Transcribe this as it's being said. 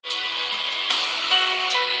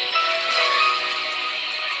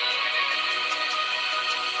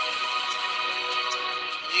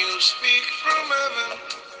speak from heaven,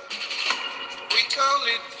 we call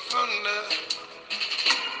it thunder.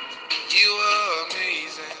 You are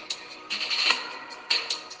amazing.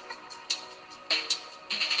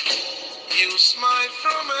 You smile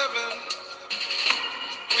from heaven,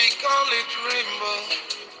 we call it rainbow.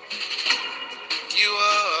 You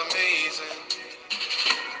are amazing.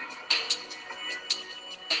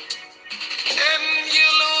 And you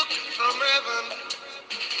look from heaven,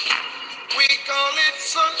 we call it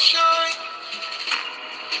sunshine.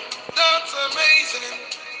 That's amazing.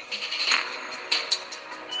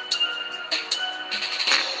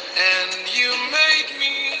 And you made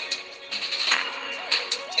me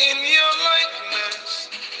in your likeness.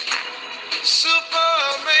 Super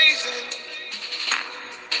amazing.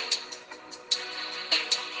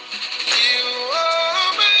 You are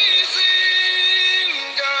amazing,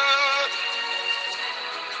 God.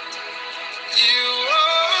 You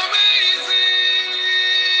are amazing.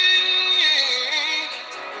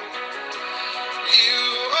 You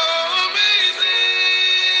are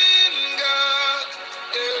amazing, God.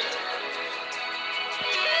 Yeah.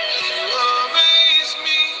 You amaze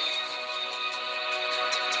me.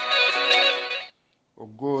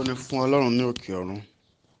 Ògo ni fún Ọlọ́run ní òkè ọ̀run.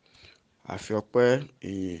 Àfi ọpẹ́,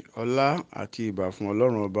 ìyìn, ọlá àti ìbà fún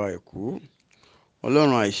Ọlọ́run ọba àìkú.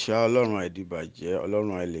 Ọlọ́run àìṣá, Ọlọ́run àìdìbàjẹ́,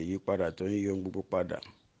 Ọlọ́run àìlèyípadà tó ń yí ohun gbogbo padà.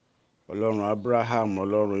 Ọlọ́run Abraham,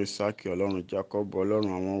 Ọlọ́run Isaki, Ọlọ́run Jacob, Ọlọ́run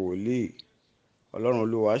àwọn wòlíì. Ọlọ́run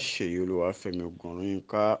Olúwaṣèyí, Olúwafẹ́mi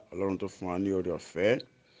Ògùnrúyìnká, Ọlọ́run tó fún wa ní oore ọ̀fẹ́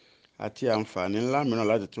àti àǹfààní ńlá mìíràn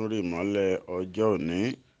láti tún rí ìmọ́lẹ̀ ọjọ́ òní.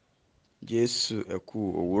 Jésù ẹ kú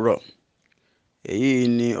òwúrọ̀. Èyí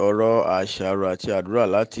ni ọ̀rọ̀ àṣàrò àti àdúrà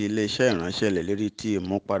láti iléeṣẹ́ ìránṣẹ́ ìlérí tí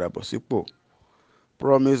ìmúpadàbọ̀sípò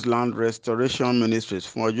Promise Land Restoration Ministries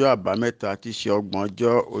fún ọjọ́ àbámẹ́ta tí í ṣe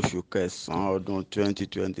 30 oṣù kẹsàn-án ọdún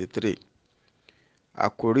 2023.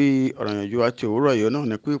 Àkòrí ọ̀rọ̀ ìyànjú àti òwúrọ̀ yìí náà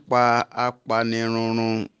ni pípa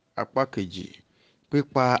apanirunrun apá kejì.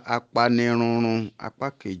 Pípa apanirunrun apá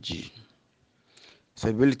kejì.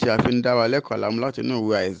 Sẹ̀bílì tí a fi ń dá wa lẹ́kọ̀ọ́ lámú láti inú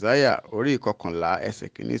ìwé Àìsáyà orí 11 ẹsẹ̀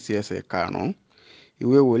 1 sí ẹsẹ̀ 5.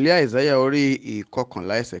 Ìwé wòlíì Àìsáyà orí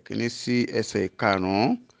 11 ẹsẹ̀ 1 sí ẹsẹ̀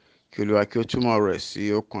 5. Kí Olúwa kí ó túmọ̀ rẹ̀ sí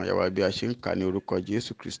ọkàn àyà wa bí a ṣe ń kà ní orúkọ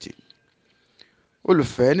Jésù Kristi.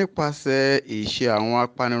 Olùfẹ́, nípasẹ̀ ìṣe àwọn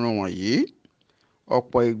apanirun wọ̀nyí,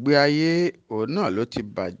 ọ̀pọ̀ ìgbé ayé òun náà ló ti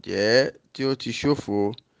bàjẹ́, tí ó ti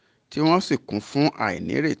ṣòfò, tí wọ́n sì kún fún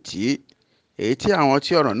àìnírètí. Èyí tí àwọn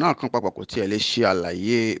tí ọ̀rọ̀ náà kàn papọ̀ kò tiẹ̀ lè ṣe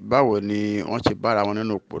àlàyé báwo ni wọ́n ti bára wọn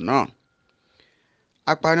nínú ipò náà.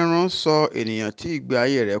 Apanirun sọ ènìyàn tí ìgbé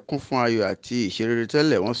ayé rẹ̀ kún fún ayọ̀ àti ìṣerere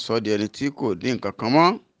tẹ́lẹ̀, wọ́n sọ di ẹni tí kò ní nǹkan kan mọ́.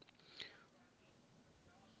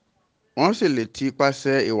 Wọ́n sì lè ti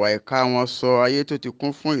ipasẹ̀ ìwà ìkà wọn sọ ayé tó ti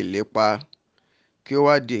kún fún ìlépa kí ó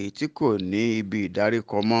wá di èyí tí kò ní ibi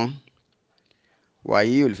ìdáríkọ mọ́.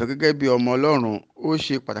 Wàyí olùfẹ́, gẹ́gẹ́ bí ọmọ Ọlọ́run, ó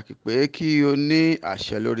ṣe pàtàkì pé kí o ní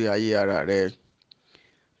àṣẹ lórí ayé ara rẹ.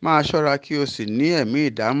 Máa ṣọ́ra kí o sì ní ẹ̀mí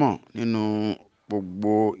ìdámọ̀ nínú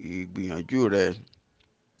gbogbo ìgbìyànjú rẹ,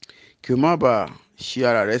 kí o má bàa ṣí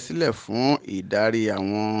ara rẹ sílẹ̀ fún ìdarí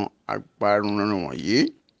àwọn apanirun wọ̀nyí.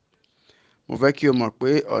 Mo fẹ́ kí o mọ̀ pé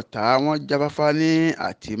ọ̀tá wọn jáfáfá ní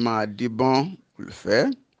àti máa díbọ́n, olùfẹ́.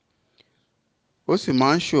 Ó sì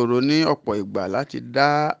máa ń ṣòro ní ọ̀pọ̀ ìgbà láti dá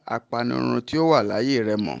apanirun tí ó wà láyé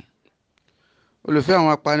rẹ mọ̀. Olùfẹ́,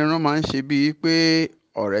 àwọn apanirun máa ń ṣe bíi pé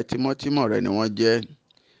ọ̀rẹ́ tímọ́tímọ́ rẹ ni wọ́n jẹ́,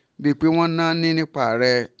 bíi pé wọ́n náání nípa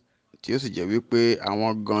rẹ, tí ó sì jẹ́ wípé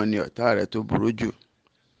àwọn gan ni ọ̀tá rẹ tó burú jù.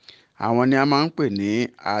 Àwọn ni a máa ń pè ní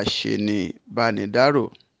aṣenibánidárò.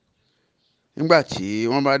 Nígbà tí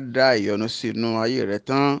wọ́n bá dá ìyọnu sínú ayé rẹ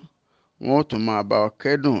tán, wọ́n ó tún máa bá ọ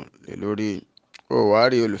kẹ́dùn lé lórí. Ó wá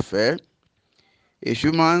rí, olùfẹ́, Èṣù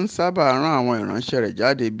máa ń sábà rán àwọn ìránṣẹ́ rẹ̀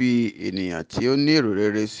jáde bí ènìyàn tí ó ní èrò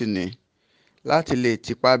rere sí ni, láti lè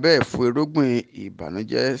tipa bẹ́ẹ̀ fún irúgbìn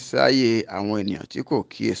ìbànújẹ́ sáyé àwọn ènìyàn tí kò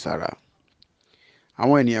kíyèsára.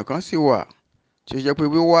 Àwọn ènìyàn kan sì wà tí ó jẹ́ pé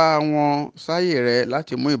wíwá wọn sáyé rẹ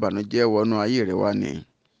láti mú ìbànújẹ́ wọnú ayé rẹ wá ni.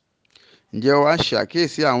 Ǹjẹ́ o wá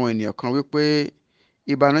ṣàkíyèsí àwọn ènìyàn kan wípé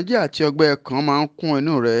ìbànújẹ́ àti ọgbẹ́ kan máa ń kún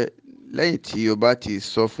inú rẹ lẹ́yìn tí o bá ti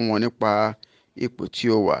sọ fún wọn nípa ipò tí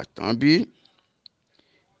o wà tán bí?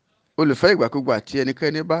 Olùfẹ́, ìgbàkúgbà tí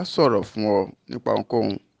ẹnikẹ́ni bá sọ̀rọ̀ fún ọ nípa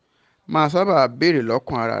ohunkóhun, máa sábà béèrè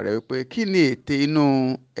lọ́kàn ara rẹ wípé kí ni ète inú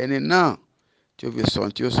ẹni náà tí ó fi sọ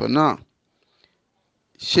ohun tí ó sọ náà.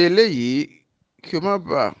 Ṣe eléyìí kí o má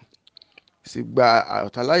bàa sì gba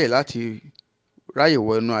ọ̀tá láyè láti ráyè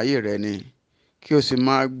wọ inú ayé rẹ ni, kí o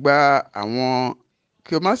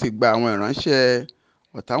má sì gba àwọn ìránṣẹ́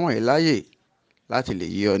ọ̀tá wọ̀nyí láyè láti lè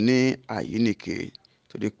yí ọ ní àyíníke,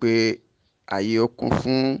 torí pé ayé ó kún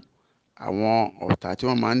fún àwọn ọ̀tá tí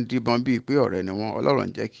wọ́n máa ń díbọ́n bíi pé ọ̀rẹ́ ni wọ́n, Ọlọ́run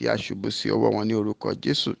jẹ́ kí a ṣubú sí ọwọ́ wọn ní orúkọ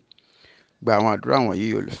Jésù. Gba àwọn àdúrà wọ̀nyí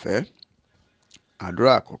olùfẹ́.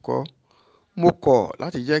 Àdúrà àkọ́kọ́: mo kọ̀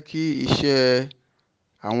láti jẹ́ kí iṣẹ́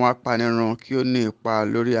àwọn apanirun kí ó ní ipa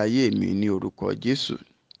lórí ayé mi ní orúkọ Jésù.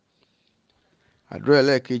 Àdúrà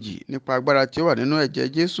ẹlẹ́ẹ̀kejì: nípa agbára tí ó wà nínú ẹ̀jẹ̀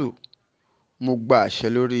Jésù, mo gba àṣẹ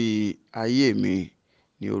lórí ayé mi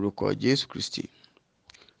ní orúkọ Jésù Kristi.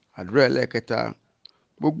 Àdúrà ẹlẹ́ẹ̀kẹta: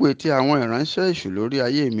 gbogbo ète àwọn ìránṣẹ́ èṣù lórí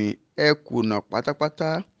ayé mi ẹ kùnà pátápátá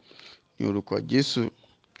ní orúkọ Jésù.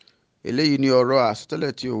 Eléyìí ni ọ̀rọ̀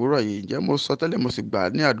àsọtẹ́lẹ̀ ti òwúrọ̀ yìí. Ǹjẹ́ mo sọ tẹ́lẹ̀ mo sì gbà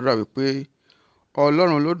ní àdúrà wípé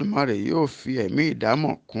Ọlọ́run Olódùmarè yóò fi ẹ̀mí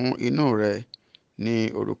ìdámọ̀ kún inú rẹ ní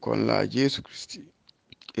orúkọ ńlá Jésù Kristi.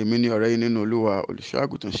 Èmi ni ọ̀rẹ́ yín nínú Olúwa, olùṣọ́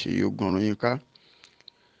àgùntàn Ṣèyí Ogun Ọ̀rúnyìnká.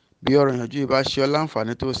 Bí ọ̀rọ̀ ìyànjú yìí bá ṣe ọ́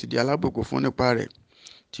láǹfààní tó sì di alábùkún fún nípa rẹ̀,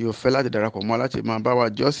 tí o fẹ́ láti darapọ̀ mọ́ láti máa bá wa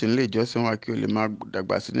jọ́sìn nílé ìjọsìn wa kí o lè máa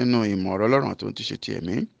dàgbà sí nínú ìmọ̀ ọ̀rọ̀ Ọlọ́run tó ń ti ṣe ti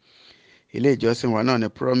ẹ̀mí. Ilé ìjọsìn wa náà ni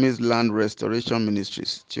Promise Land Restoration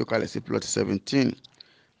Ministries tí ó kalẹ̀ sí plot 17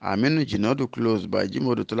 Aminu Jinadu Close by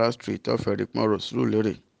Jimodu Tola Street off Erikmon Road,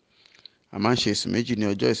 Surulere. A máa ń ṣe ìsìn méjì ní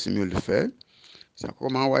ọjọ́ ìsinmi olùfẹ́. Ìsìn àkọ́kọ́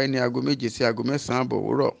máa ń wáyé ní aago 7 sí aago 9 àbọ̀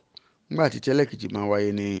òwúrọ̀, nígbà tí ẹlẹ́ẹ̀kejì máa ń wáyé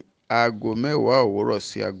ní aago 10 òwúrọ̀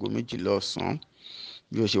sí aago 12 ọ̀sán.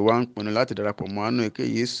 Bí o ṣe wá ń pinnu láti darapọ̀ mọ́ àánú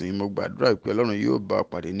èkéyìí ìsìn, mo gbàdúrà pé Ọlọ́run yóò bá ọ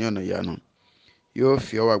pàdé ní ọ̀nà ìyanu. Yóò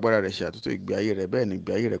fi ọwọ́ agbára rẹ̀ ṣe àtúntò ìgbé ayé rẹ̀, bẹ́ẹ̀ ni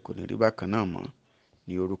ìgbé ayé rẹ̀ kò ní rí bákan náà mọ́.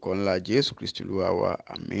 Ní orúkọ ńlá Jésù Kristi Olúwa wa,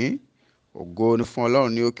 àmín. Ògo ni fún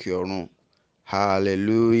Ọlọ́run ní òkè ọ̀run.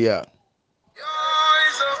 Hallelujah.